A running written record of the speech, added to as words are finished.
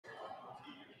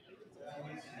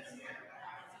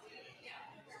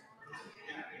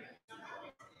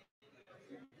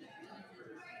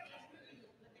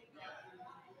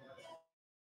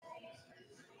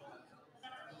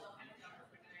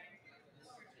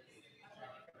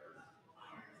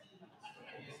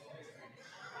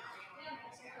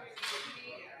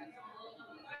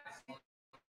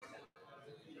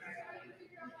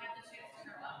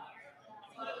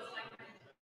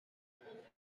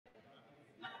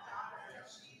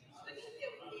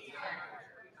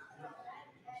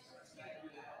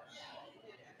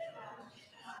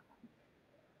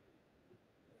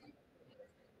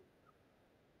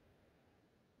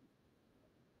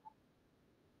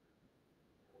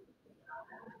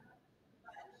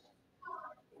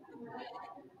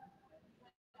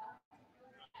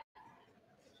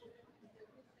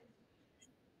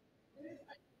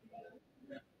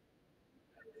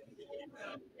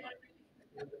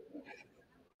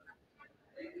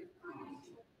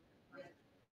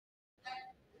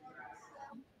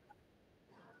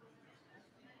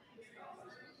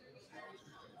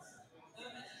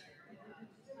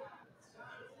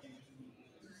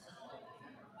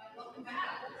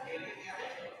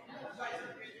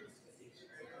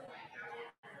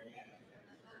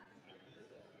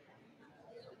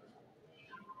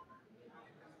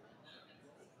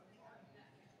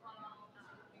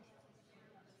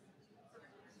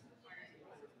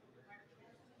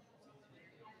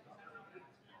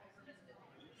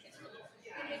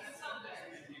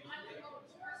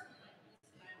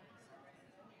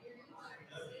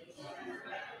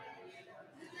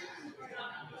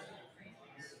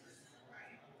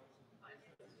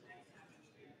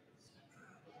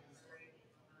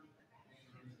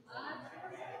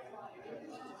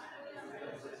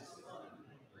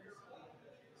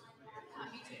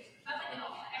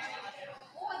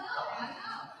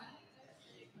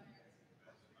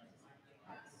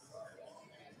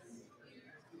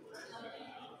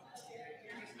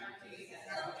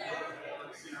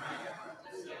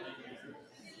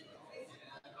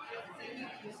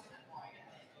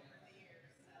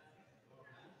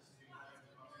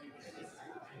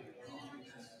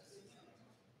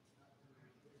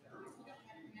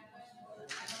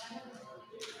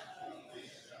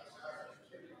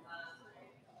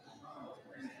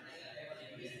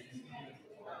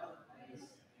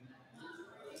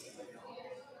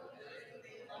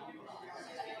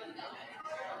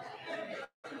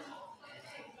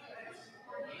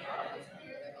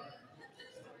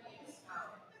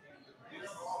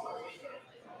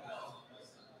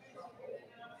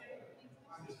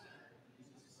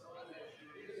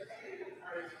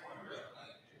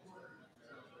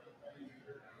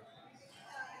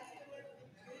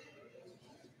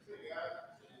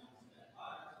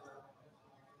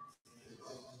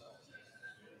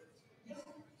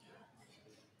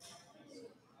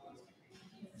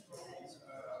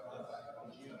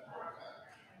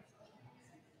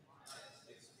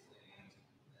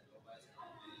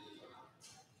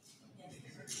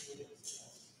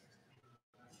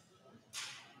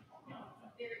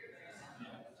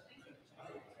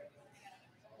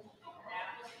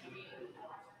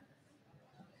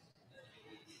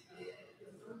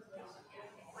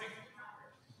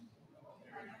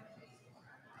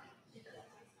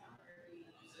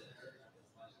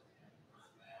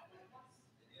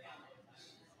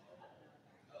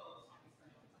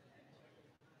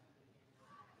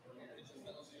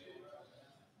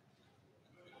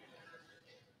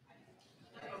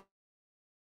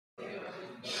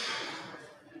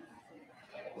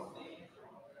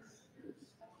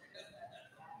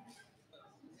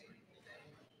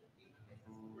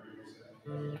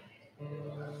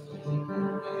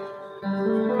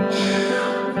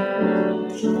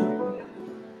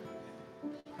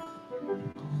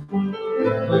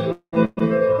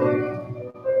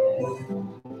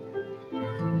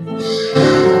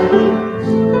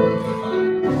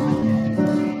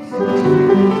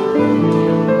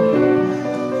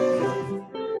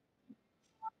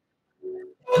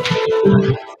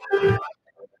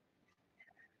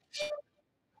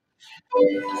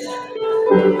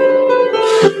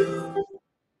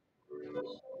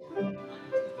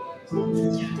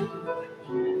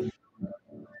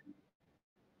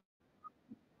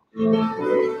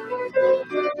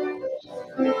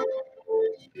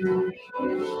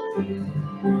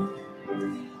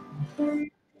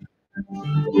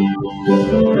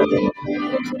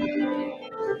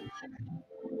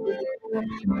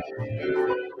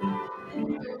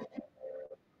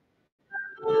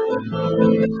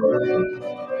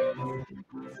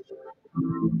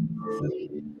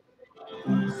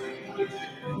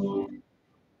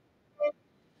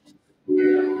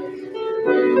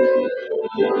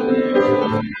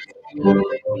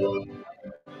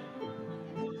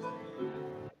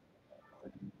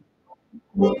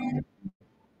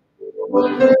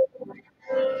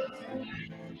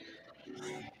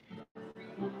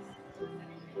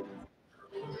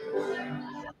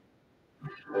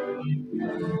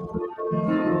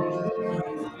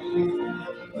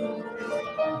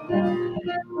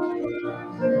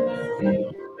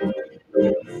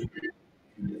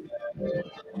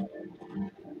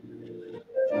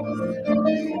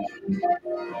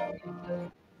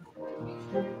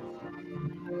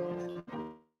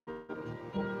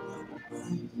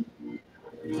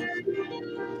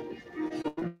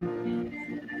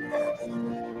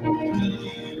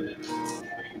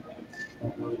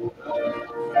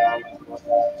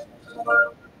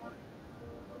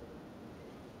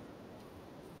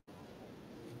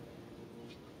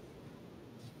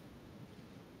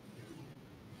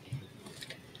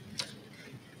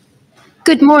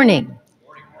Good morning.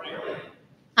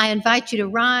 I invite you to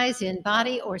rise in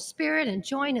body or spirit and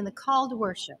join in the call to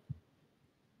worship.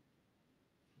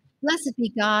 Blessed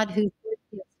be God whose word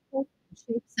gives hope and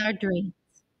shapes our dreams,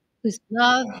 whose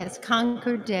love has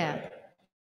conquered death.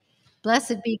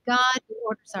 Blessed be God who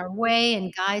orders our way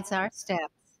and guides our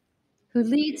steps, who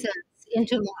leads us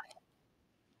into life.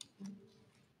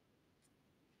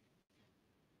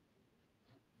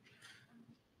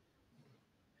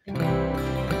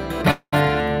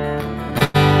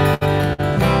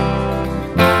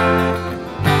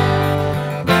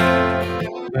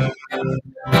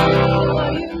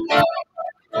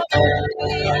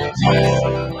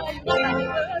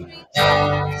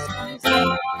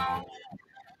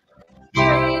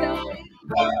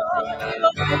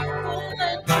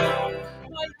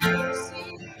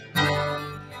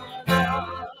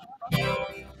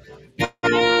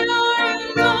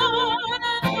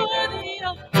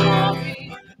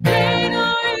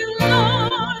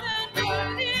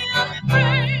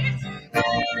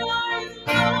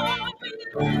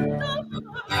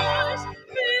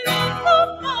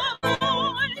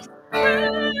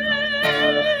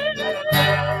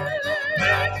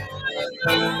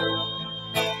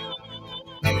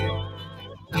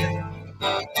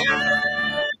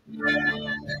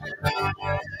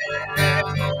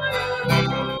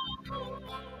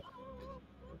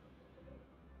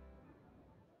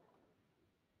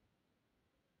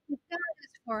 If God is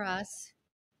for us,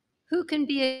 who can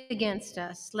be against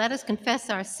us? Let us confess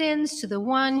our sins to the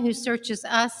one who searches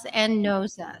us and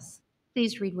knows us.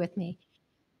 Please read with me.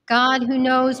 God, who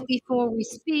knows before we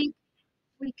speak,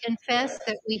 we confess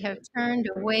that we have turned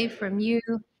away from you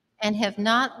and have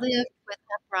not lived with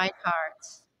upright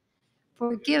hearts.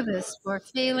 Forgive us for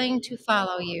failing to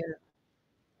follow you.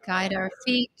 Guide our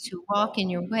feet to walk in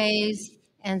your ways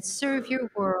and serve your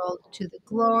world to the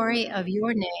glory of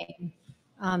your name.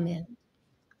 Amen.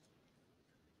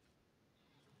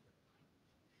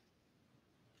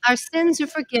 Our sins are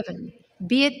forgiven.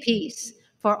 Be at peace,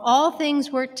 for all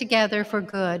things work together for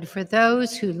good for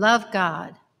those who love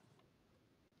God.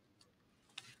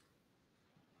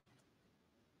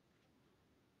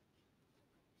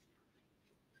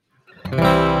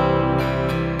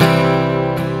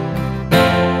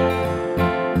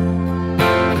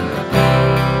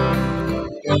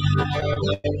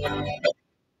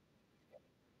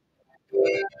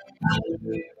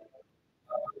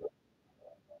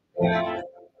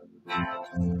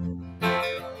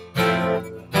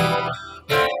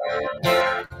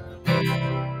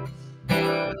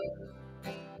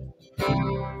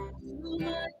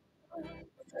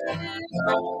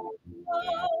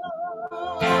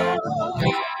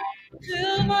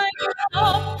 Fill my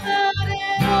cup that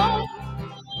it overflows.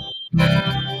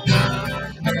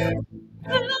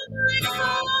 Fill my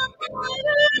cup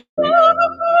that it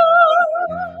overflows.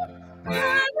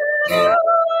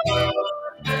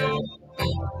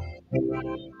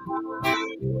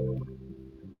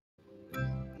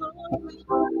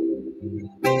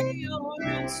 Your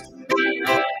instrument,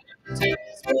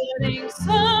 spreading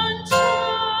sunshine.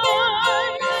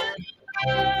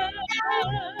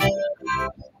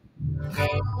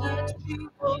 Let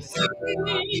people see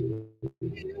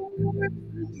your work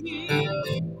for me.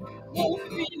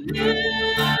 Let me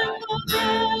live the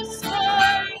best I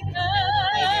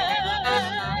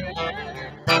can.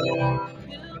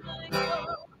 Fill my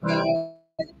cup,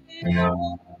 let it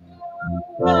overflow.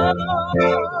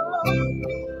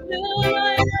 Fill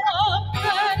my cup,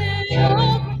 let it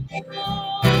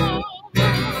overflow.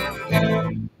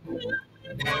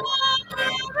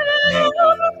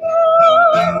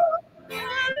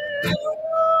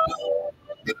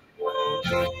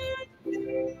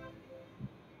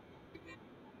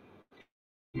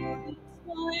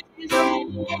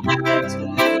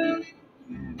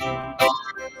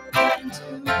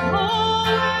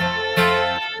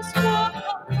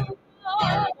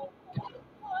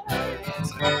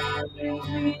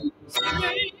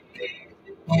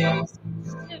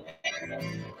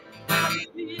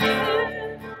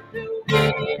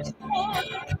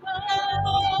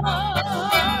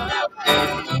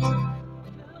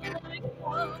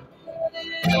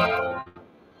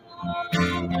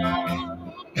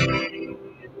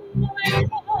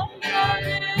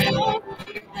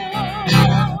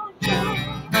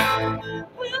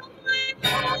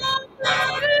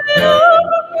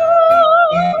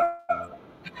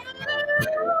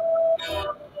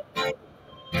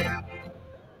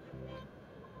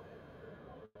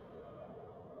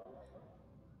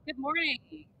 Good morning.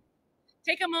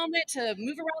 Take a moment to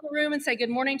move around the room and say good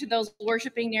morning to those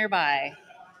worshiping nearby.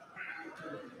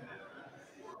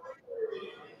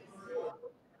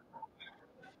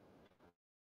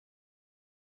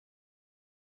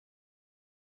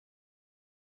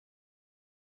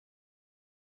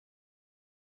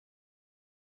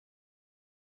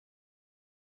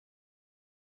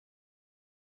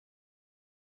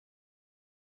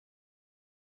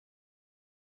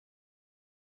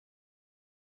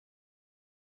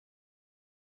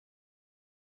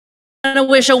 to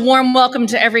wish a warm welcome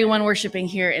to everyone worshiping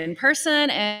here in person,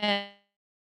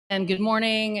 and good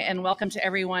morning, and welcome to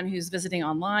everyone who's visiting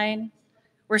online.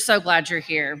 We're so glad you're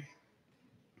here. For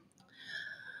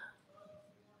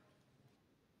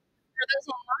those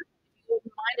online, if you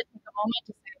wouldn't mind to take a moment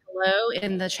to say hello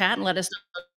in the chat and let us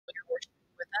know you're worshiping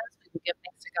with us, we will give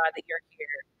thanks to God that you're here.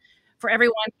 For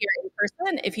everyone here in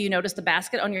person, if you notice the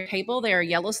basket on your table, there are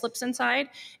yellow slips inside.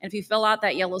 And if you fill out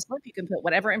that yellow slip, you can put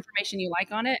whatever information you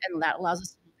like on it, and that allows us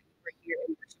to know that you're here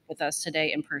in worship with us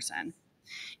today in person.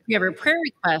 If you have a prayer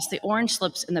request, the orange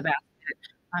slips in the basket,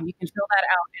 you can fill that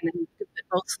out, and then you can put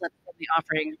both slips in the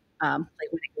offering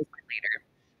plate when it goes by later.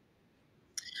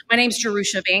 My name is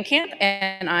Jerusha Van Camp,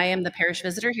 and I am the parish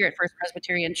visitor here at First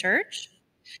Presbyterian Church.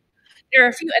 There are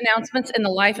a few announcements in the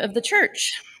life of the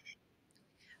church.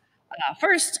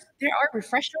 First, there are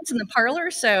refreshments in the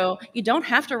parlor, so you don't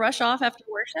have to rush off after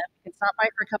worship. You can stop by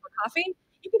for a cup of coffee.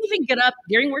 You can even get up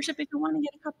during worship if you want to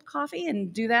get a cup of coffee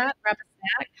and do that, grab a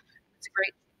snack. It's a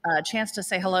great chance to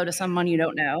say hello to someone you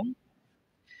don't know.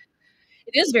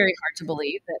 It is very hard to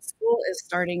believe that school is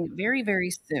starting very,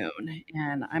 very soon,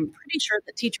 and I'm pretty sure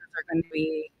that teachers are going to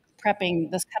be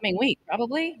prepping this coming week,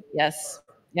 probably. Yes.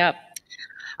 Yep.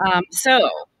 So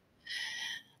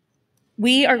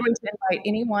we are going to invite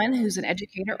anyone who's an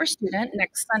educator or student.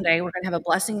 Next Sunday, we're going to have a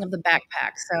blessing of the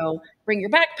backpack. So bring your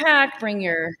backpack, bring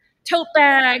your tote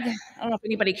bag. I don't know if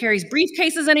anybody carries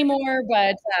briefcases anymore,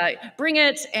 but bring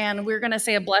it, and we're going to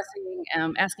say a blessing,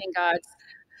 asking God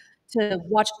to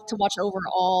watch over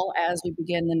all as we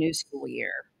begin the new school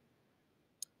year.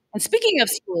 And speaking of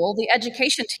school, the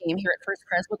education team here at First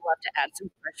Pres would love to add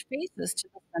some fresh faces to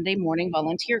the Sunday morning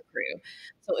volunteer crew.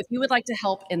 So if you would like to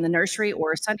help in the nursery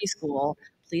or Sunday school,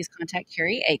 please contact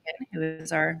Carrie Aiken, who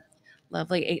is our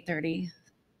lovely 8:30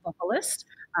 vocalist,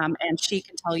 and she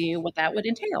can tell you what that would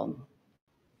entail.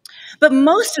 But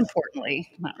most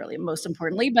importantly, not really most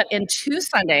importantly, but in 2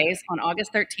 Sundays on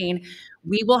August 13,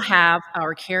 we will have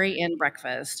our carry-in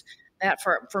breakfast. That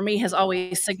for me has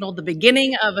always signaled the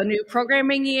beginning of a new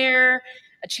programming year,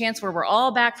 a chance where we're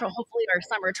all back from hopefully our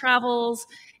summer travels,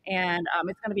 and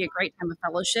it's going to be a great time of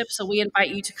fellowship. So we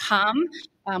invite you to come.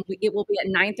 It will be at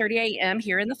 9:30 a.m.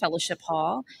 here in the fellowship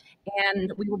hall,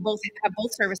 and we will both have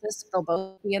both services. They'll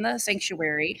both be in the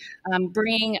sanctuary.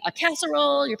 Bring a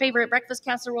casserole, your favorite breakfast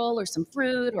casserole, or some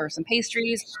fruit or some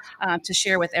pastries to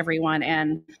share with everyone.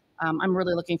 And I'm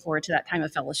really looking forward to that time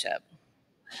of fellowship.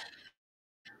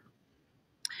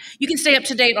 You can stay up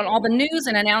to date on all the news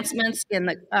and announcements in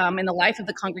the life of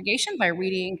the congregation by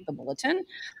reading the bulletin.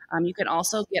 You can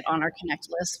also get on our Connect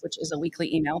list, which is a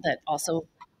weekly email that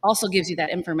also gives you that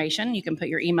information. You can put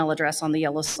your email address on the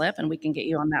yellow slip, and we can get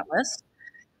you on that list.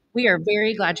 We are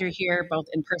very glad you're here, both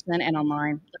in person and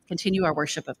online. Let's continue our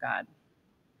worship of God.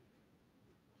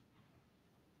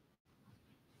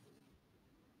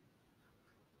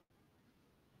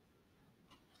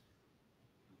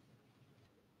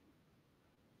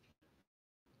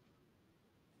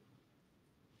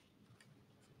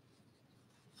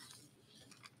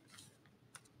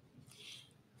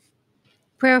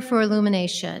 Prayer for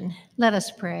illumination. Let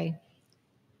us pray.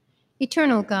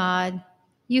 Eternal God,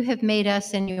 you have made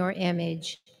us in your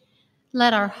image.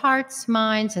 Let our hearts,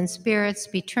 minds, and spirits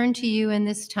be turned to you in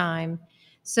this time,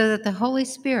 so that the Holy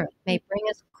Spirit may bring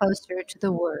us closer to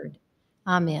the Word.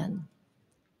 Amen.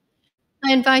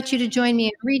 I invite you to join me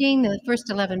in reading the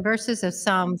first 11 verses of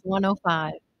Psalms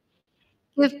 105.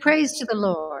 Give praise to the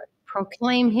Lord,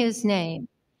 proclaim his name,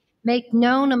 make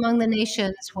known among the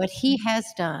nations what he has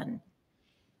done.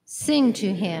 Sing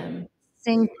to him,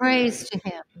 sing praise to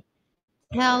him,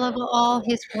 tell of all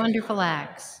his wonderful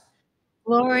acts.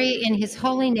 Glory in his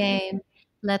holy name.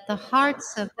 Let the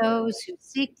hearts of those who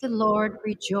seek the Lord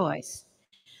rejoice.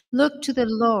 Look to the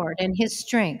Lord and his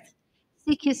strength.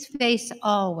 Seek his face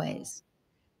always.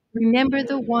 Remember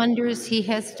the wonders he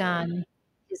has done,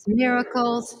 his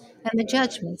miracles, and the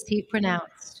judgments he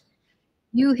pronounced.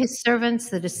 You, his servants,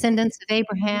 the descendants of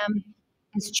Abraham,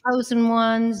 his chosen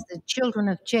ones, the children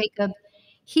of Jacob,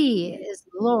 he is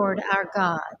the Lord our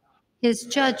God. His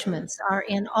judgments are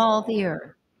in all the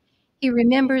earth. He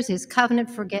remembers his covenant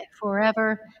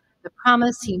forever, the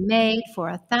promise he made for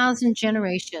 1,000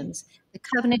 generations, the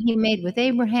covenant he made with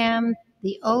Abraham,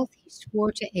 the oath he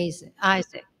swore to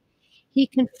Isaac. He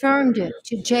confirmed it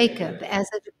to Jacob as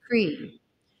a decree,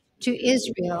 to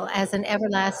Israel as an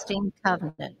everlasting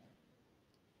covenant.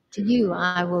 To you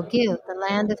I will give the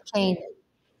land of Canaan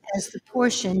as the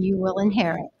portion you will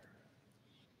inherit.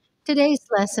 Today's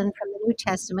lesson from the New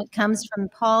Testament comes from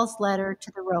Paul's letter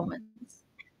to the Romans.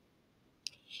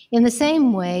 In the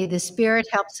same way, the Spirit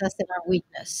helps us in our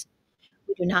weakness.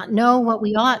 We do not know what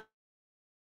we ought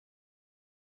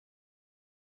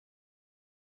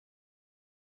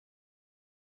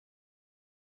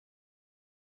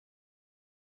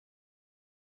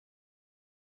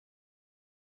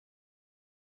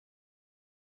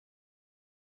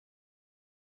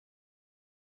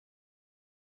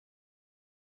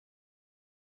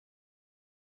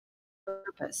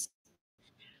purpose.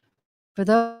 For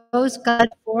those God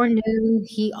foreknew,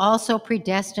 he also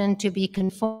predestined to be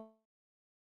conformed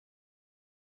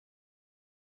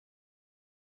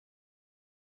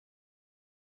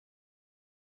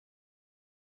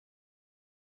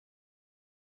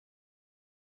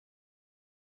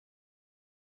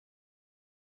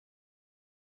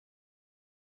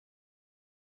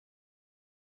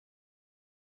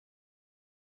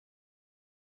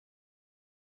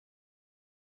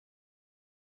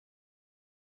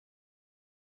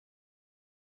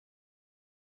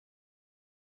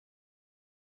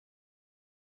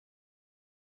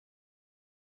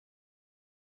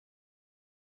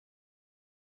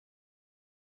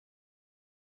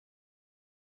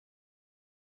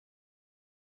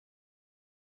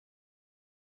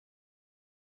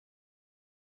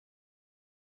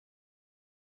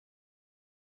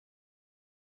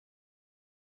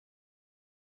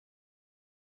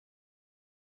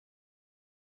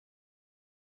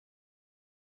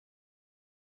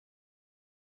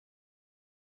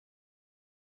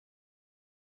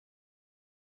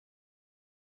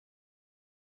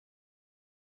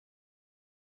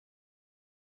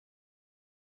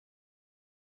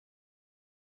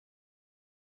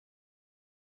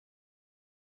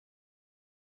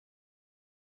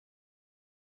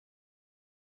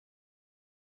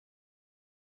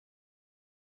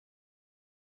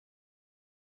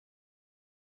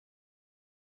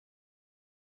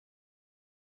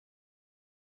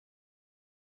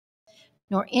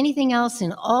nor anything else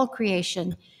in all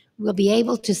creation will be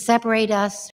able to separate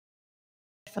us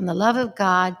from the love of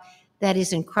God that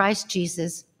is in Christ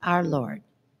Jesus our Lord.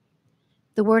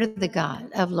 The word of the God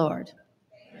of Lord.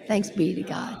 Thanks be to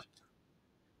God.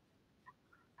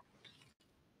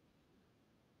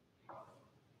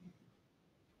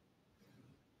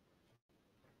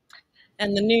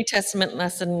 And the New Testament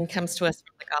lesson comes to us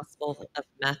from the Gospel of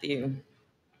Matthew.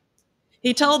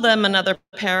 He told them another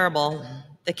parable.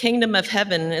 The kingdom of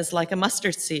heaven is like a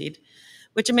mustard seed,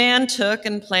 which a man took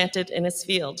and planted in his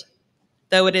field.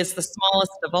 Though it is the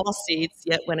smallest of all seeds,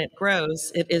 yet when it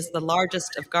grows, it is the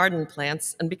largest of garden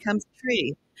plants and becomes a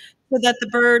tree, so that the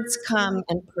birds come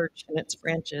and perch in its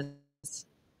branches.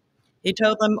 He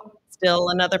told them still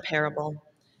another parable.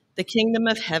 The kingdom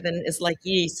of heaven is like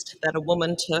yeast that a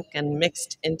woman took and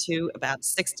mixed into about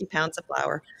 60 pounds of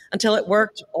flour until it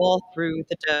worked all through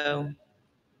the dough.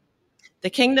 The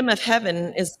kingdom of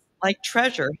heaven is like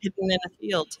treasure hidden in a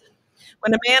field.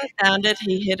 When a man found it,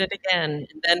 he hid it again,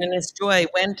 and then in his joy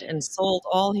went and sold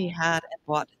all he had and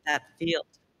bought that field.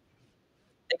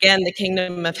 Again, the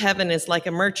kingdom of heaven is like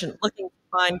a merchant looking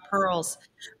for fine pearls.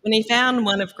 When he found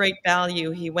one of great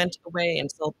value, he went away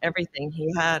and sold everything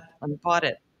he had and bought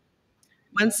it.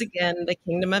 Once again, the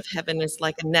kingdom of heaven is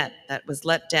like a net that was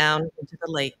let down into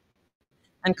the lake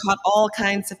and caught all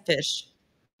kinds of fish.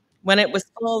 When it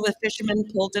was full, the fishermen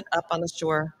pulled it up on the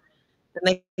shore.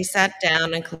 Then they sat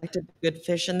down and collected the good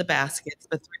fish in the baskets,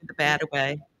 but threw the bad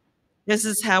away. This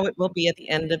is how it will be at the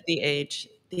end of the age.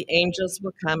 The angels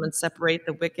will come and separate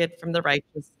the wicked from the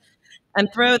righteous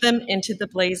and throw them into the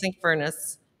blazing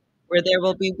furnace, where there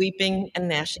will be weeping and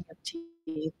gnashing of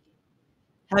teeth.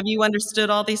 Have you understood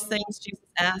all these things? Jesus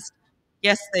asked.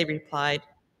 Yes, they replied.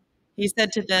 He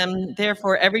said to them,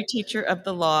 therefore, every teacher of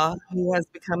the law who has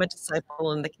become a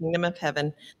disciple in the kingdom of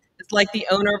heaven is like the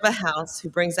owner of a house who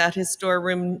brings out his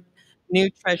storeroom new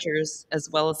treasures as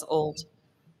well as old.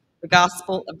 The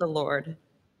gospel of the Lord.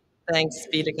 Thanks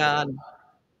be to God.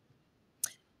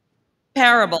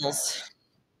 Parables.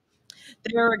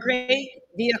 They're a great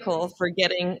vehicle for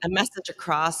getting a message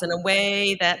across in a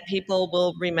way that people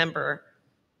will remember.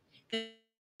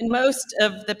 In most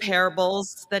of the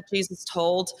parables that Jesus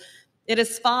told, it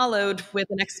is followed with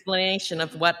an explanation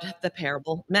of what the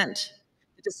parable meant.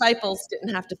 The disciples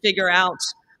didn't have to figure out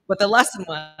what the lesson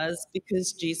was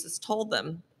because Jesus told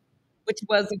them, which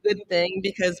was a good thing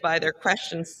because by their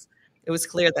questions, it was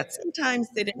clear that sometimes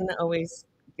they didn't always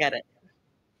get it.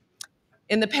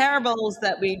 In the parables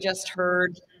that we just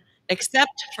heard,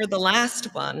 except for the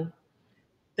last one,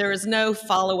 there is no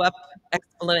follow up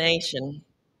explanation.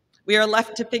 We are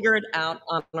left to figure it out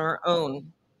on our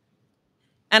own.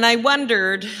 And I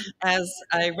wondered, as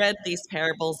I read these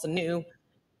parables anew,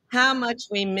 how much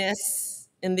we miss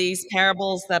in these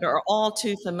parables that are all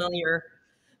too familiar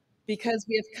because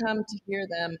we have come to hear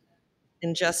them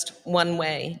in just one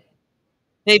way.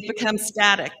 They've become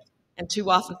static and too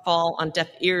often fall on deaf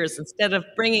ears instead of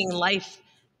bringing life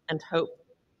and hope.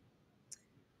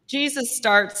 Jesus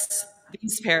starts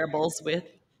these parables with,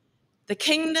 the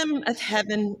kingdom of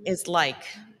heaven is like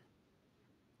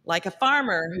a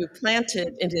farmer who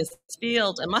planted in his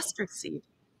field a mustard seed.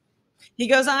 He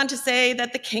goes on to say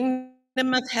that the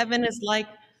kingdom of heaven is like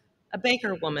a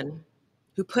baker woman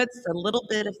who puts a little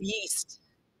bit of yeast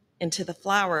into the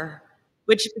flour,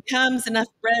 which becomes enough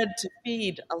bread to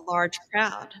feed a large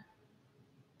crowd.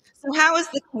 So, how is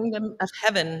the kingdom of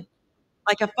heaven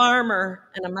like a farmer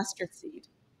and a mustard seed,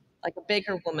 like a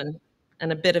baker woman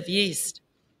and a bit of yeast?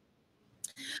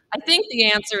 I think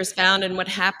the answer is found in what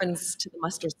happens to the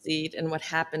mustard seed and what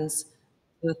happens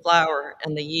to the flour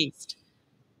and the yeast.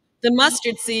 The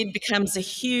mustard seed becomes a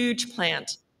huge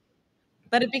plant,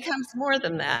 but it becomes more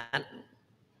than that.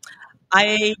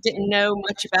 I didn't know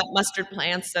much about mustard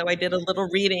plants, so I did a little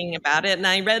reading about it, and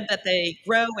I read that they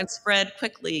grow and spread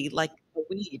quickly like a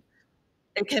weed.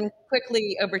 It can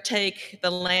quickly overtake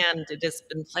the land it has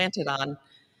been planted on.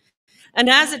 And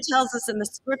as it tells us in the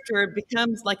scripture, it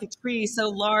becomes like a tree so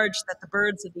large that the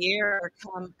birds of the air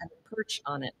come and perch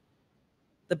on it.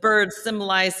 The birds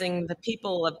symbolizing the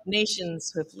people of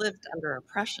nations who have lived under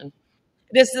oppression.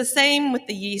 It is the same with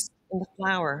the yeast in the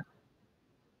flour.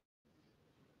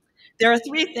 There are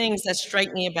three things that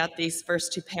strike me about these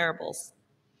first two parables.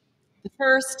 The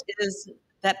first is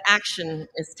that action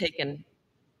is taken.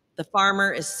 The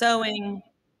farmer is sowing,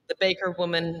 the baker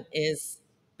woman is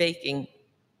baking.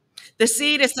 The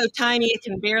seed is so tiny it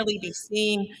can barely be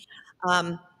seen.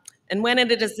 Um, and when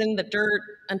it is in the dirt,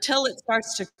 until it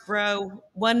starts to grow,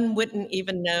 one wouldn't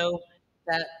even know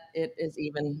that it is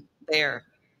even there.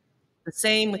 The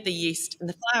same with the yeast and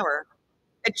the flour.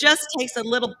 It just takes a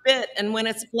little bit, and when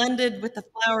it's blended with the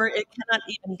flour, it cannot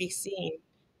even be seen.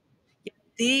 Yet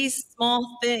these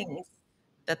small things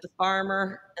that the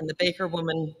farmer and the baker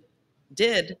woman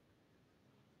did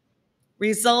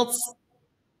results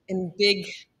in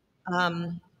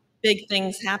um, big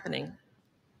things happening.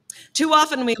 Too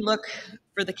often we look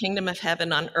for the kingdom of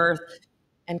heaven on earth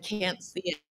and can't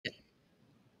see it,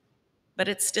 but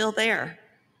it's still there.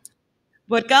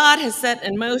 What God has set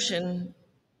in motion,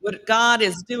 what God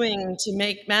is doing to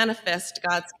make manifest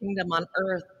God's kingdom on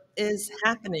earth is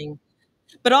happening,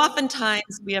 but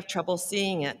oftentimes we have trouble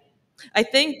seeing it. I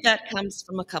think that comes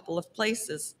from a couple of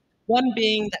places. One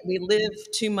being that we live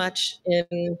too much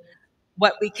in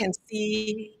what we can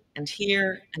see and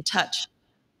hear and touch.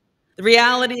 The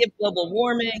reality of global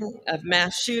warming, of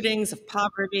mass shootings, of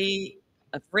poverty,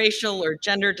 of racial or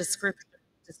gender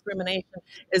discrimination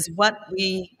is what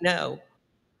we know.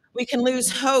 We can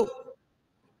lose hope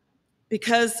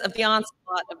because of the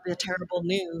onslaught of the terrible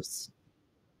news.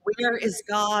 Where is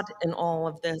God in all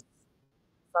of this?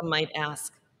 Some might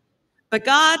ask. But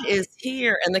God is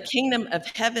here, and the kingdom of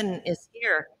heaven is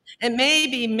here. It may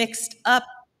be mixed up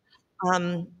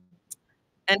um,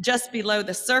 and just below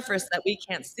the surface that we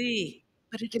can't see,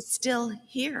 but it is still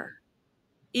here,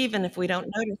 even if we don't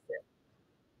notice it.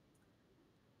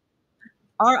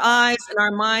 Our eyes and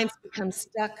our minds become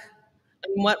stuck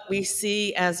in what we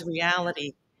see as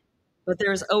reality, but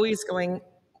there's always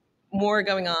more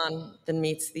going on than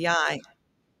meets the eye.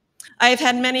 I have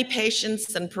had many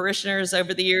patients and parishioners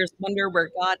over the years wonder where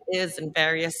God is in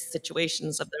various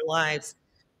situations of their lives.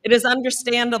 It is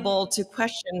understandable to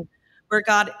question where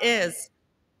God is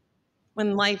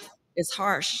when life is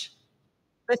harsh.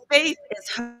 But faith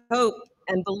is hope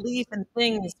and belief in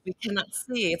things we cannot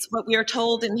see. It's what we are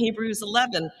told in Hebrews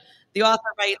 11. The author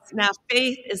writes, "Now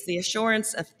faith is the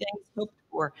assurance of things hoped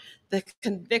for, the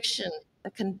conviction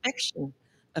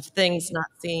of things not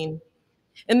seen."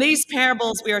 In these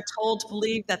parables, we are told to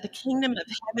believe that the kingdom of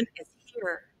heaven is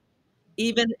here,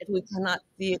 even if we cannot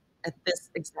see it at this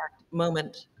exact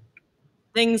moment.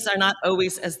 Things are not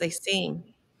always as they seem.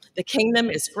 The kingdom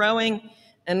is growing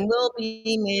and will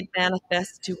be made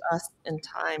manifest to us in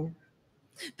time.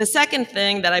 The second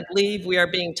thing that I believe we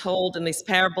are being told in these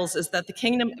parables is that the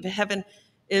kingdom of heaven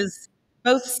is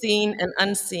both seen and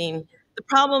unseen. The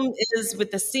problem is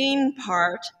with the seen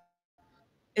part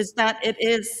is that it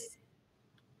is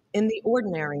in the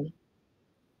ordinary.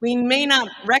 We may not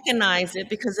recognize it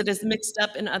because it is mixed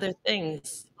up in other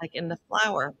things, like in the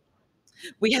flour.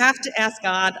 We have to ask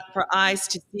God for eyes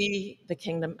to see the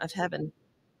kingdom of heaven.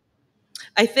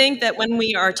 I think that when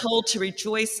we are told to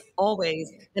rejoice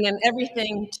always and in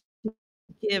everything to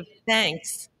give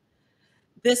thanks,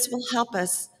 this will help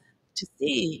us to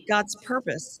see God's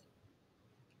purpose.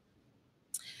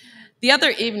 The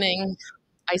other evening,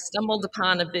 I stumbled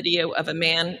upon a video of a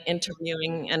man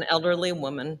interviewing an elderly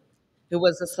woman who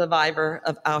was a survivor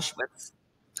of Auschwitz.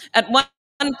 At one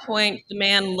point, the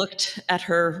man looked at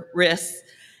her wrists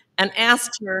and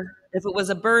asked her if it was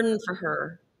a burden for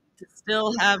her to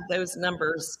still have those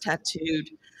numbers tattooed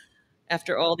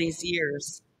after all these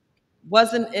years.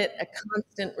 Wasn't it a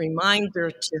constant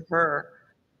reminder to her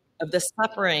of the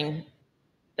suffering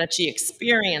that she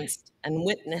experienced and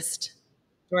witnessed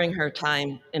during her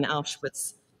time in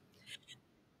Auschwitz.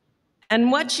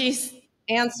 And what she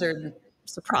answered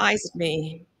surprised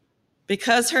me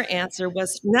because her answer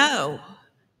was no.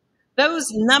 Those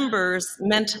numbers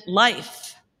meant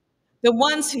life. The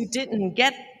ones who didn't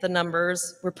get the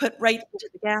numbers were put right into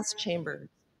the gas chamber.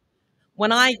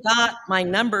 When I got my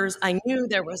numbers, I knew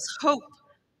there was hope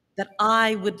that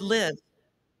I would live,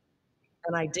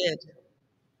 and I did.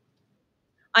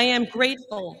 I am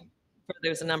grateful for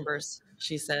those numbers,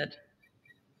 she said.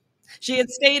 She had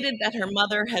stated that her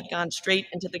mother had gone straight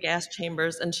into the gas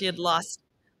chambers and she had lost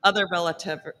other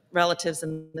relatives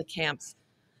in the camps.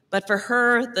 But for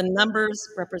her, the numbers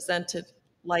represented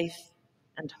life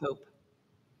and hope.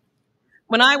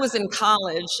 When I was in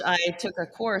college, I took a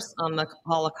course on the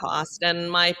Holocaust, and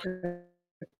my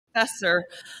professor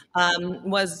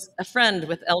was a friend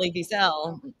with Elie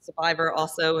Wiesel, survivor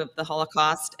also of the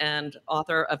Holocaust and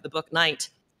author of the book Night.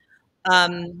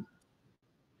 Um,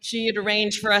 she had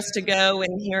arranged for us to go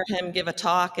and hear him give a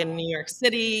talk in New York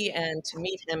City and to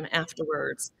meet him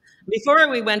afterwards. Before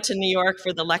we went to New York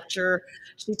for the lecture,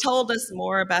 she told us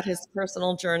more about his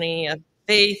personal journey of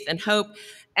faith and hope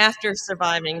after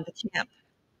surviving the camp.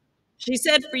 She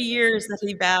said for years that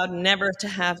he vowed never to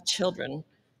have children.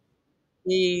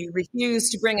 He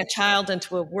refused to bring a child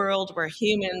into a world where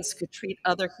humans could treat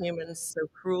other humans so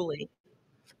cruelly.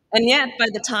 And yet, by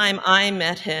the time I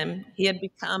met him, he had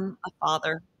become a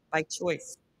father by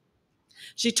choice.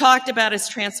 She talked about his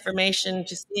transformation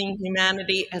to seeing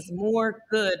humanity as more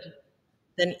good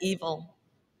than evil,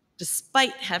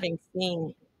 despite having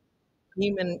seen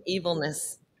human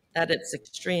evilness at its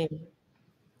extreme.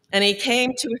 And he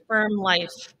came to affirm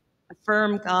life,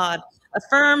 affirm God,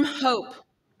 affirm hope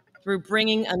through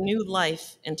bringing a new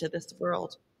life into this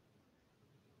world.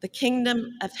 The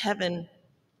kingdom of heaven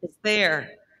is there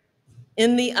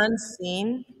in the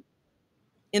unseen,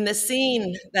 in the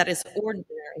seen that is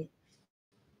ordinary,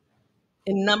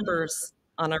 in numbers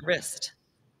on a wrist.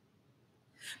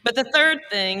 But the third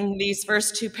thing these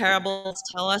first two parables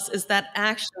tell us is that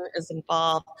action is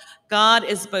involved. God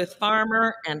is both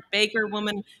farmer and baker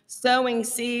woman, sowing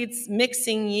seeds,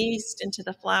 mixing yeast into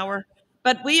the flour.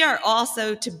 But we are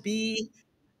also to be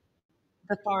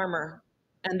the farmer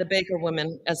and the baker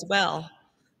woman as well.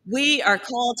 We are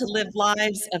called to live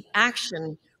lives of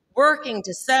action, working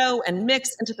to sow and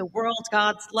mix into the world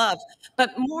God's love.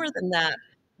 But more than that,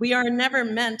 we are never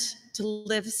meant to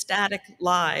live static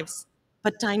lives,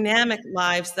 but dynamic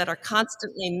lives that are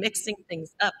constantly mixing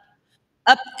things up,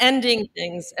 upending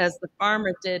things as the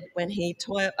farmer did when he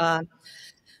turned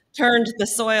the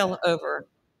soil over,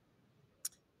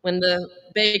 when the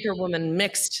baker woman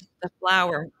mixed the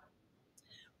flour.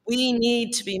 We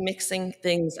need to be mixing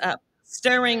things up,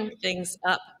 stirring things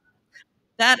up.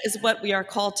 That is what we are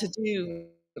called to do,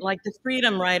 like the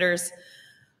freedom riders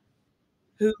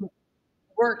who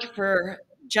worked for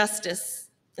justice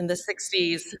in the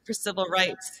 60s, for civil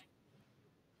rights,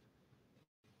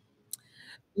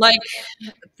 like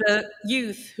the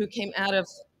youth who came out of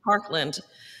Parkland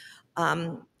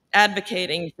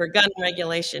advocating for gun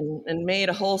regulation and made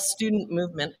a whole student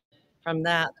movement from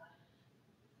that.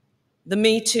 The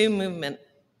Me Too movement,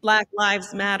 Black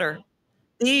Lives Matter.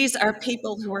 These are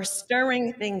people who are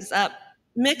stirring things up,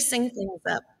 mixing things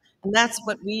up. And that's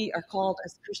what we are called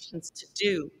as Christians to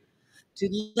do,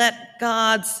 to let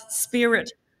God's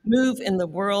Spirit move in the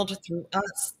world through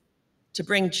us, to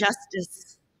bring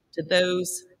justice to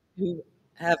those who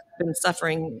have been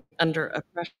suffering under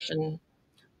oppression.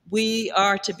 We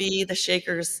are to be the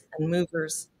shakers and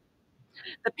movers.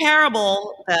 The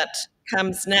parable that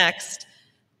comes next,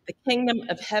 the kingdom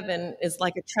of heaven is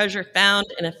like a treasure found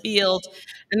in a field,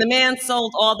 and the man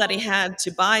sold all that he had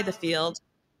to buy the field.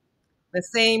 The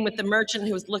same with the merchant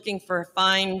who was looking for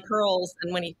fine pearls,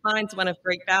 and when he finds one of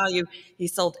great value, he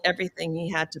sold everything he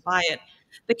had to buy it.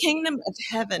 The kingdom of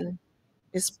heaven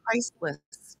is priceless.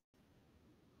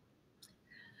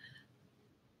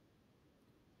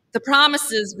 The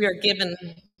promises we are given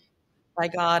by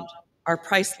God are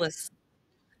priceless,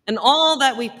 and all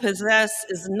that we possess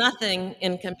is nothing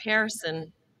in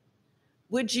comparison.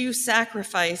 Would you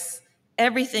sacrifice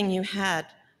everything you had,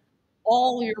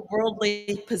 all your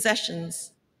worldly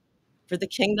possessions, for the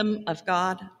kingdom of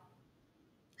God?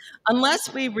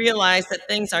 Unless we realize that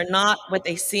things are not what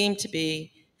they seem to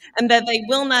be, and that they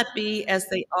will not be as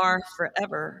they are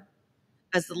forever,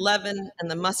 as the leaven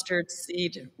and the mustard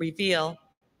seed reveal,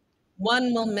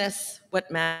 one will miss what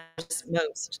matters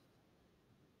most,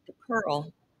 the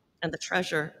pearl and the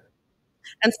treasure,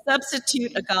 and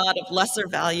substitute a God of lesser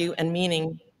value and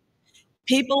meaning.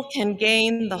 People can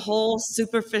gain the whole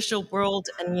superficial world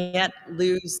and yet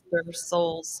lose their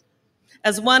souls.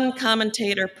 As one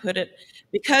commentator put it,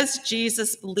 because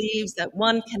Jesus believes that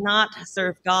one cannot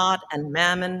serve God and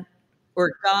mammon,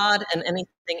 or God and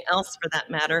anything else for that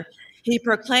matter, he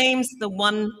proclaims the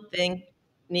one thing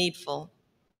needful.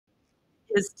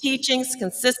 His teachings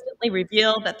consistently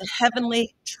reveal that the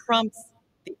heavenly trumps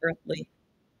the earthly,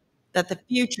 that the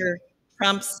future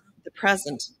trumps the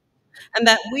present, and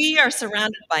that we are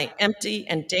surrounded by empty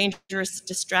and dangerous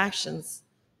distractions.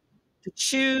 To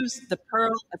choose the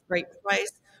pearl of great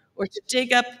price or to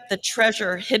dig up the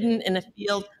treasure hidden in a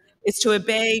field is to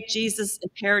obey Jesus'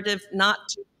 imperative not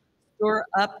to store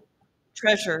up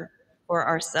treasure for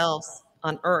ourselves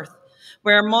on earth,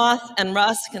 where moth and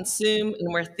rust consume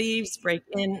and where thieves break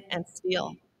in and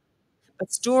steal,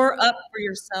 but store up for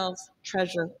yourselves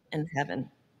treasure in heaven.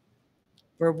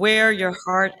 For where your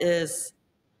heart is,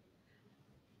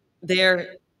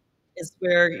 there is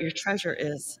where your treasure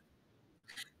is.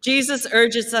 Jesus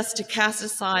urges us to cast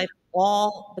aside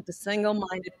all but the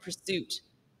single-minded pursuit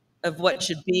of what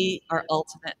should be our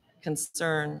ultimate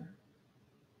concern.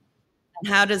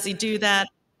 And how does he do that?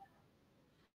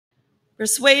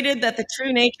 Persuaded that the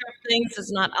true nature of things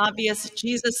is not obvious,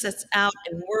 Jesus sets out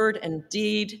in word and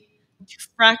deed to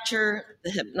fracture the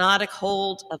hypnotic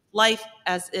hold of life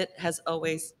as it has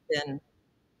always been.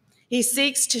 He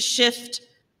seeks to shift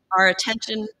our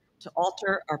attention, to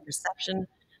alter our perception,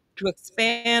 to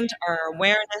expand our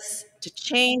awareness, to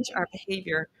change our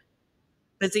behavior,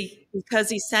 because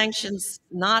he sanctions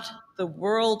not the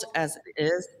world as it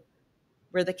is,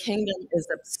 where the kingdom is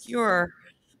obscure,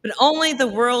 but only the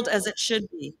world as it should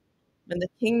be, when the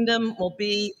kingdom will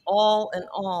be all in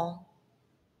all.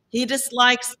 He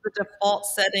dislikes the default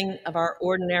setting of our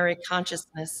ordinary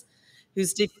consciousness,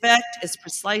 whose defect is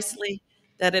precisely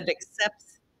that it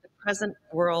accepts the present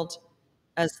world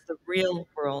as the real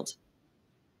world.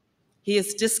 He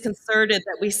is disconcerted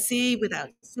that we see without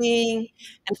seeing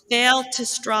and fail to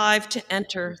strive to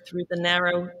enter through the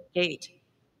narrow gate,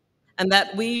 and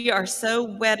that we are so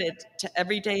wedded to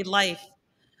everyday life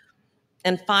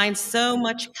and find so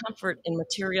much comfort in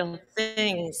material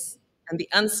things and the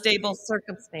unstable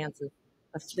circumstances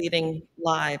of fleeting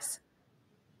lives.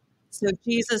 So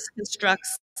Jesus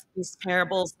constructs these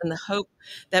parables in the hope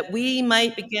that we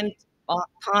might begin to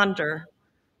ponder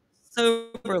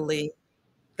soberly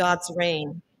God's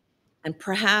reign and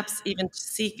perhaps even to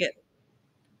seek it,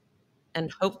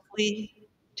 and hopefully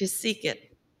to seek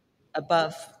it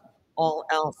above all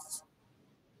else.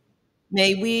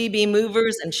 May we be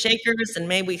movers and shakers, and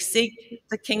may we seek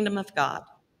the kingdom of God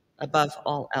above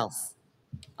all else.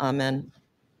 Amen.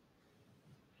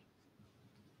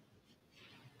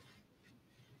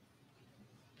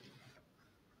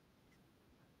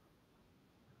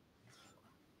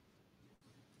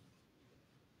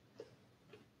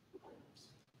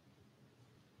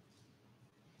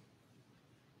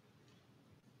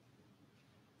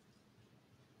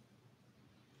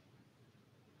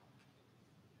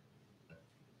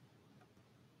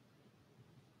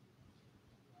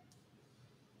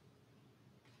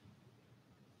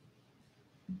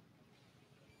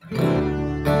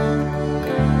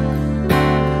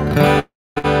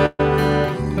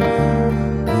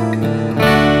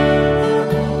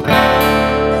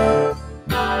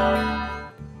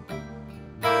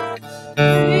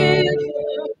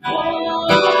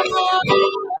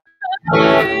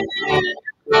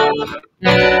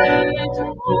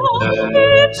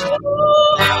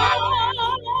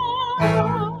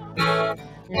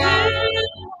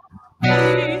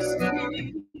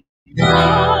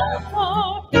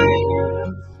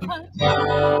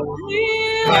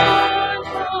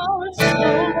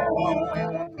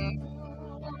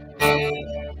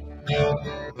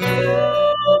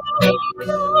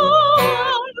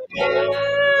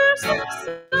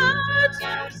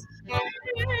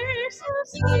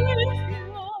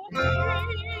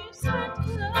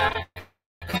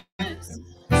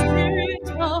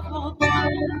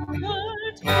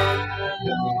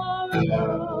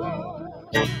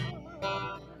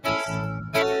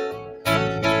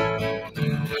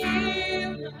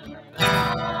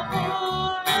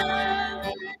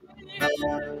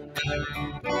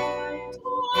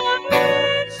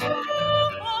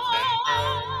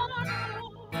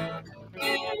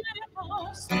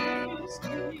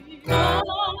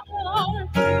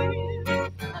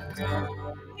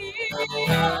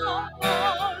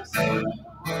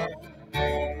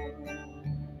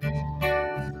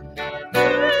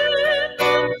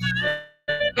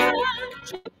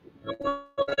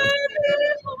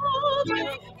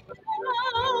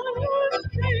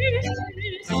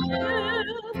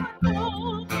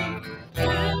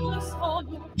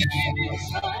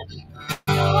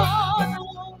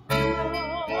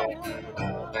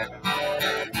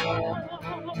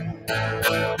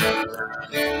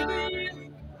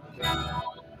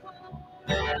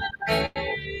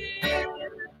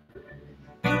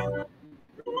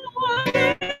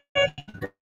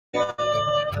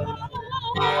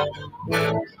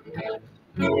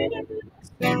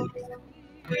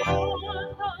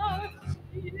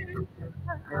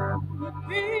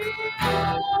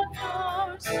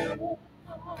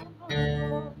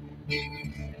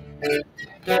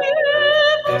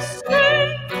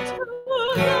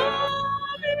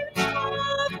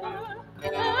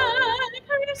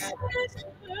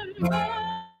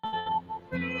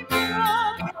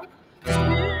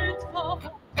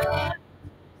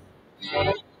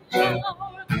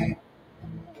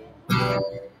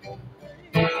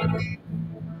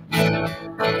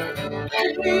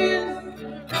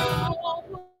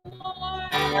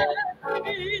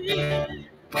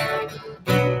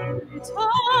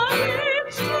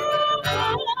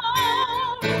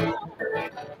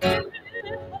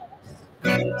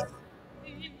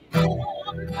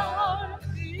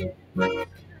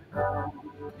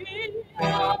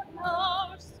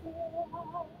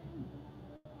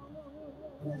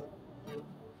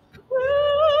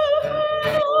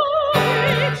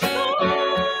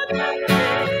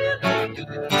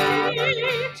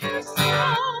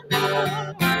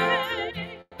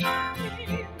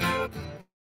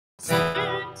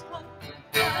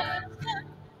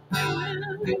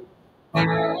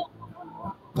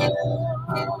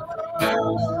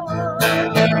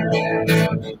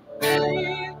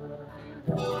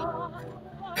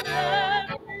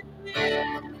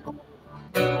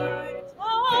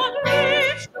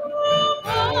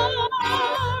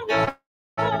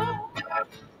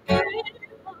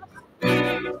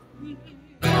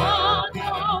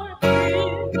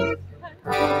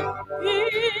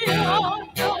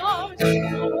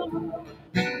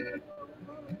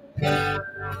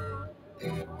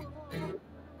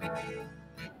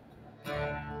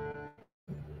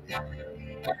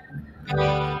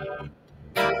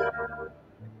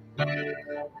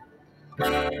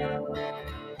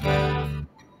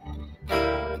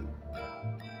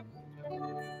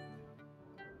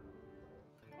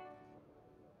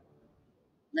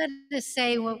 Let us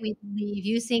say what we believe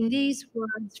using these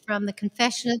words from the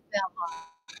Confession of Belmont.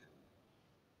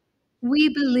 We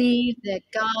believe that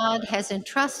God has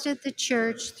entrusted the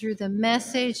church through the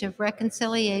message of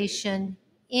reconciliation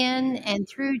in and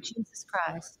through Jesus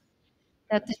Christ,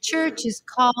 that the church is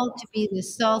called to be the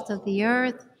salt of the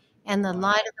earth and the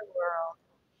light of the world,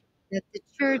 that the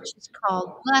church is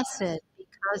called blessed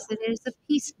because it is a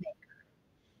peacemaker,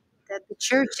 that the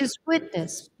church is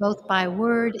witness both by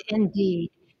word and deed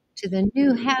to the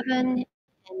new heaven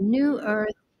and new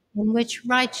earth in which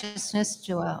righteousness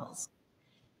dwells,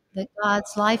 that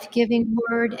God's life-giving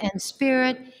word and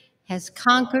spirit has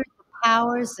conquered the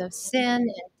powers of sin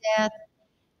and death,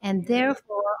 and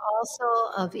therefore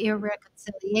also of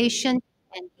irreconciliation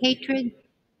and hatred,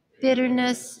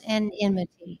 bitterness and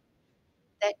enmity,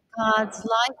 that God's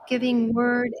life-giving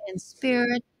word and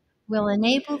spirit will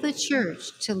enable the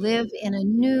church to live in a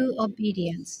new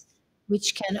obedience,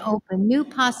 which can open new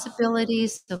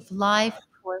possibilities of life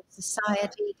for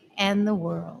society and the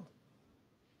world.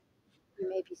 You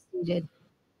may be seated.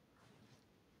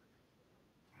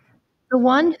 The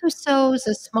one who sows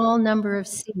a small number of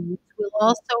seeds will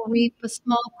also reap a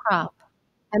small crop,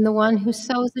 and the one who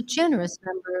sows a generous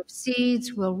number of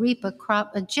seeds will reap a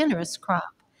generous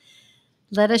crop.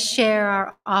 Let us share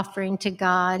our offering to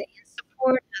God in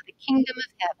support of the kingdom of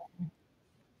heaven.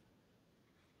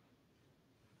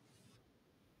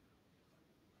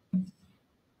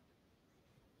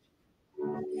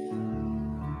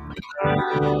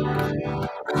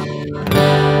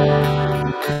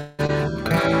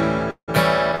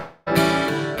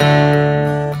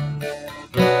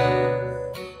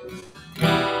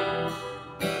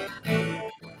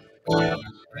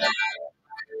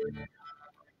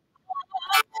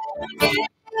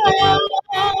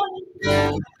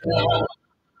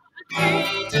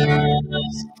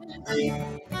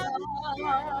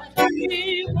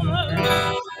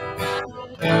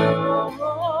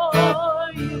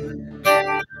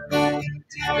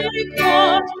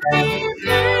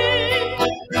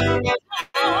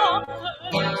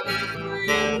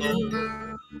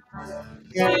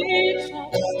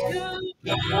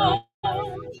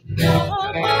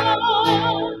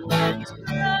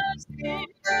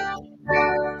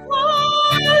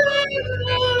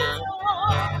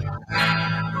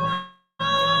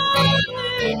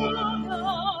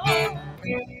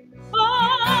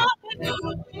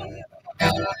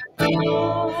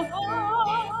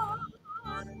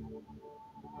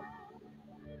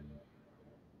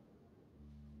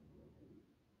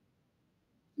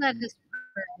 Let us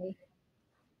pray.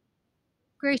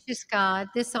 Gracious God,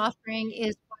 this offering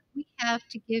is what we have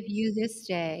to give you this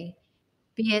day.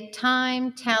 Be it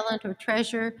time, talent, or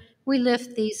treasure, we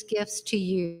lift these gifts to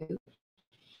you.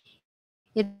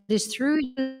 It is through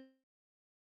you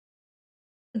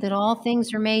that all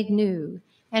things are made new,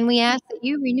 and we ask that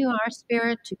you renew our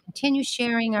spirit to continue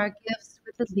sharing our gifts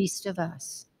with the least of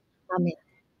us. Amen.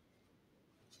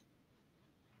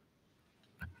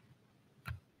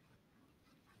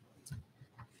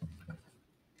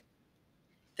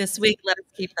 This week, let us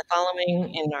keep the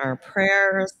following in our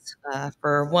prayers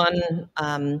for one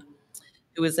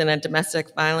who is in a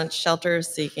domestic violence shelter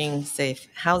seeking safe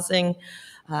housing,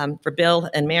 for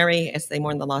Bill and Mary as they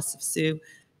mourn the loss of Sue,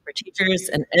 for teachers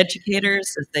and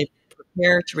educators as they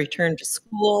prepare to return to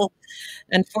school,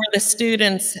 and for the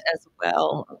students as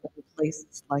well in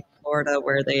places like Florida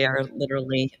where they are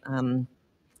literally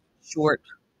short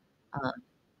uh,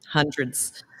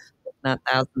 hundreds, if not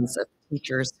thousands, of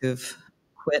teachers who've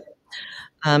quit.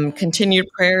 Continued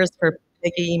prayers for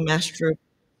Peggy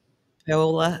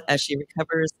Mastropaola as she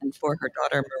recovers, and for her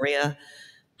daughter Maria,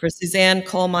 for Suzanne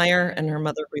Kohlmeyer and her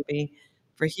mother Ruby,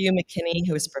 for Hugh McKinney,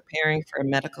 who is preparing for a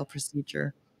medical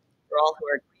procedure, for all who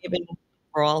are grieving,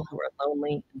 for all who are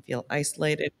lonely and feel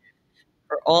isolated,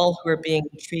 for all who are being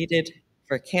treated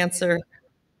for cancer,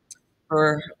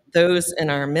 for those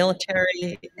in our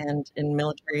military and in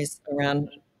militaries around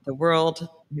the world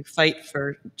who fight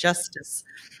for justice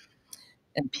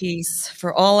and peace,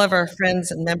 for all of our friends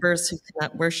and members who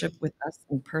cannot worship with us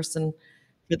in person,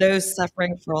 for those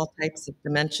suffering for all types of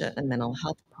dementia and mental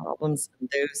health problems, and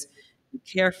those who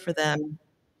care for them,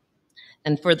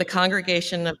 and for the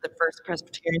congregation of the First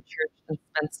Presbyterian Church in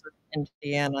Spencer,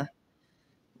 Indiana.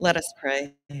 Let us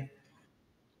pray.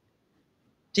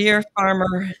 Dear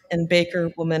farmer and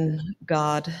baker woman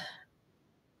God,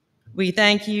 we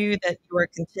thank you that you are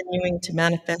continuing to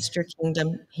manifest your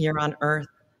kingdom here on earth,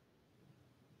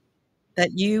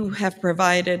 that you have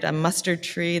provided a mustard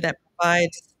tree that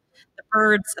provides the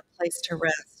birds a place to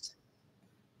rest,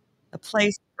 a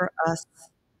place for us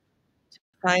to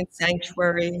find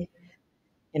sanctuary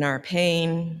in our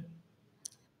pain,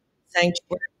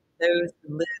 sanctuary for those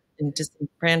who live in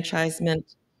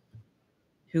disenfranchisement,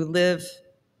 who live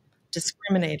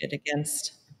discriminated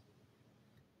against.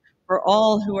 For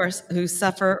all who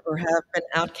suffer or have been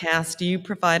outcast, you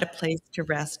provide a place to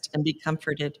rest and be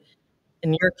comforted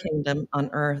in your kingdom on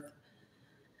earth.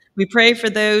 We pray for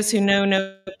those who know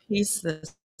no peace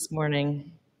this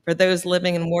morning, for those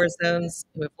living in war zones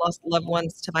who have lost loved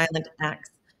ones to violent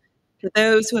acts, to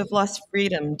those who have lost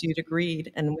freedom due to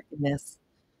greed and wickedness,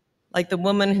 like the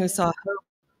woman who saw hope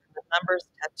and the numbers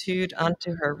tattooed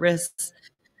onto her wrists.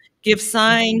 Give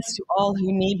signs to all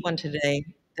who need one today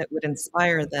that would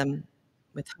inspire them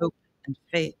with hope and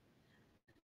faith.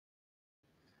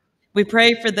 We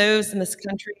pray for those in this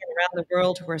country and around the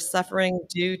world who are suffering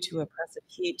due to oppressive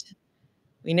heat.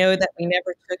 We know that we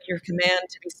never took your command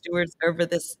to be stewards over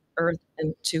this earth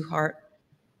and to heart.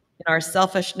 In our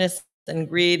selfishness and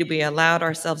greed, we allowed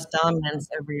ourselves dominance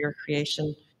over your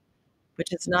creation,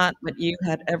 which is not what you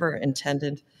had ever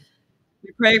intended.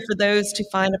 We pray for those to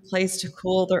find a place to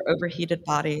cool their overheated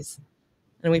bodies.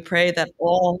 And we pray that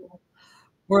all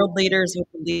world leaders will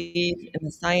believe in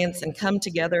the science and come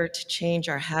together to change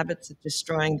our habits of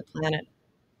destroying the planet.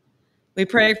 We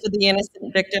pray for the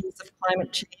innocent victims of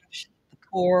climate change, the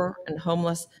poor and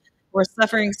homeless, who are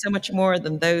suffering so much more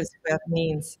than those who have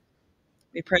means.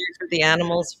 We pray for the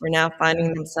animals who are now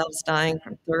finding themselves dying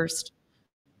from thirst,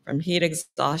 from heat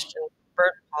exhaustion,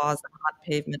 burnt paws, and hot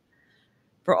pavement.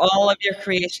 For all of your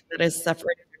creation that is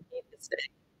suffering from heat this day,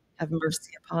 have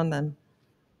mercy upon them.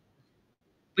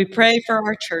 We pray for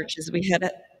our church as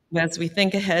we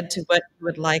think ahead to what you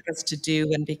would like us to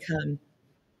do and become.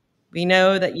 We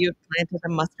know that you have planted a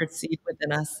mustard seed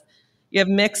within us. You have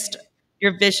mixed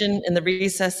your vision in the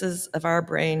recesses of our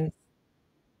brains.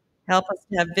 Help us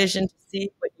to have vision to see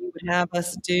what you would have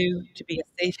us do to be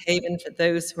a safe haven for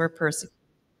those who are persecuted,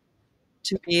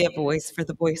 to be a voice for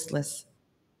the voiceless.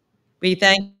 We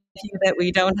thank you that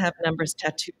we don't have numbers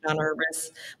tattooed on our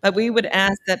wrists, but we would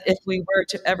ask that if we were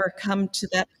to ever come to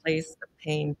that place of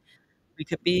pain, we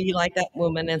could be like that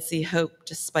woman and see hope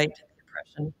despite the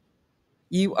oppression.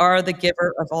 You are the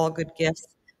giver of all good gifts.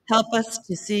 Help us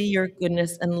to see your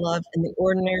goodness and love in the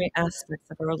ordinary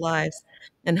aspects of our lives,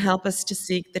 and help us to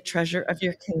seek the treasure of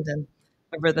your kingdom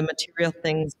over the material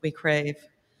things we crave.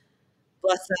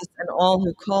 Bless us and all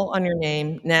who call on your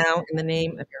name now in the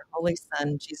name of your Holy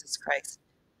Son, Jesus Christ.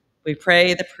 We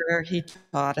pray the prayer he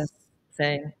taught us,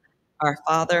 saying, Our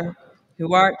Father,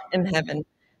 who art in heaven,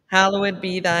 hallowed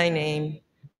be thy name.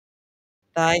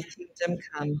 Thy kingdom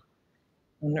come,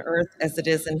 on earth as it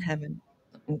is in heaven.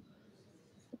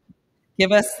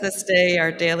 Give us this day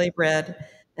our daily bread,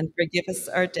 and forgive us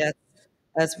our debts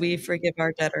as we forgive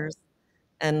our debtors.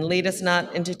 And lead us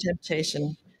not into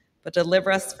temptation, but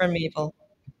deliver us from evil.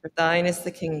 For thine is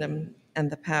the kingdom,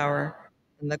 and the power,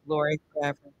 and the glory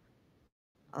forever.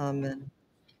 Amen.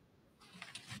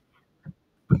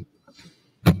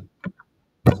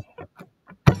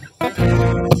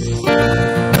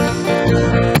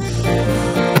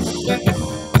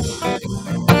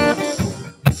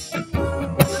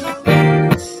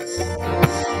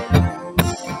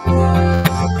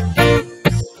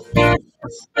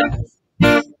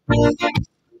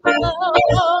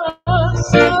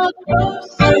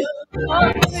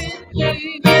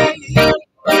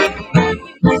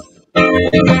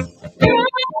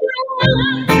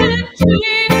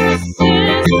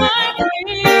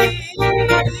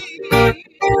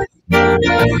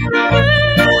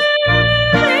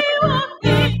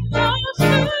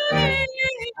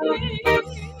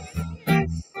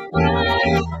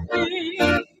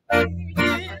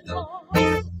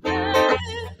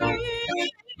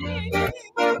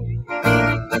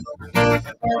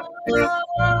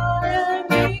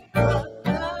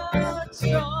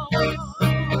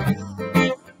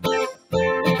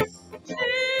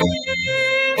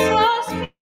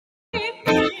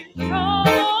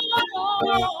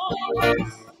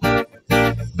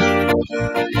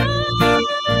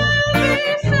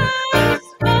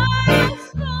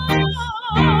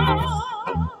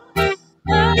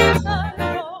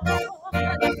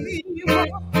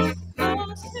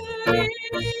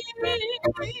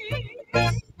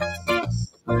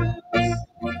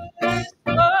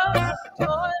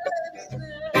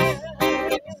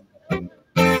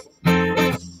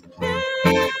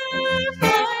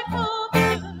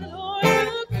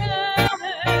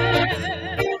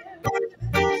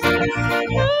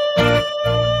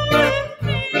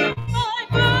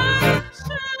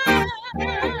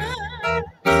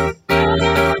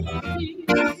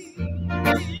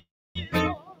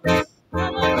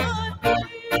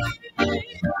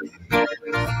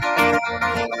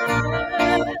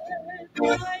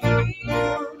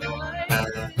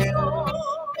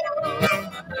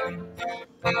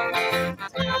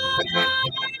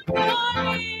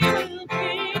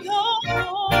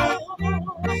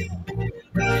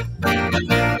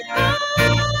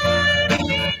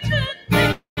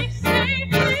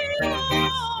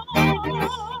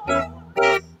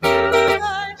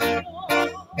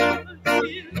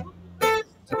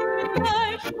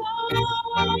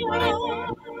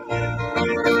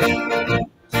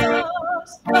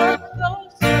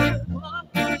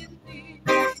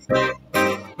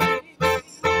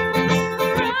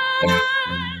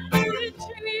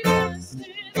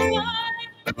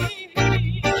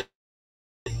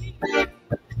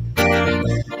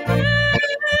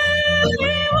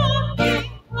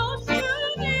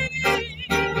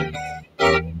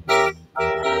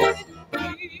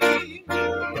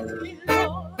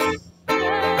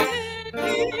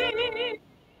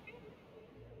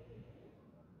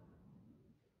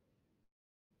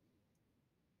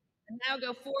 And now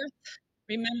go forth,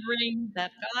 remembering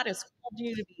that God has called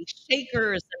you to be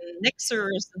shakers and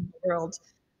mixers in the world,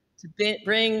 to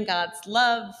bring God's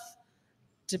love,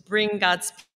 to bring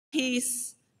God's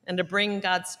peace, and to bring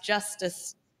God's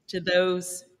justice to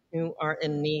those who are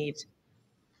in need.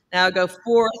 Now go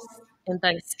forth in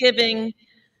thanksgiving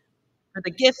for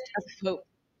the gift of hope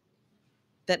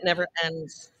that never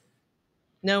ends,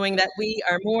 knowing that we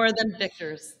are more than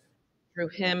victors through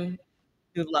him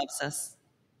who loves us.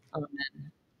 Amen.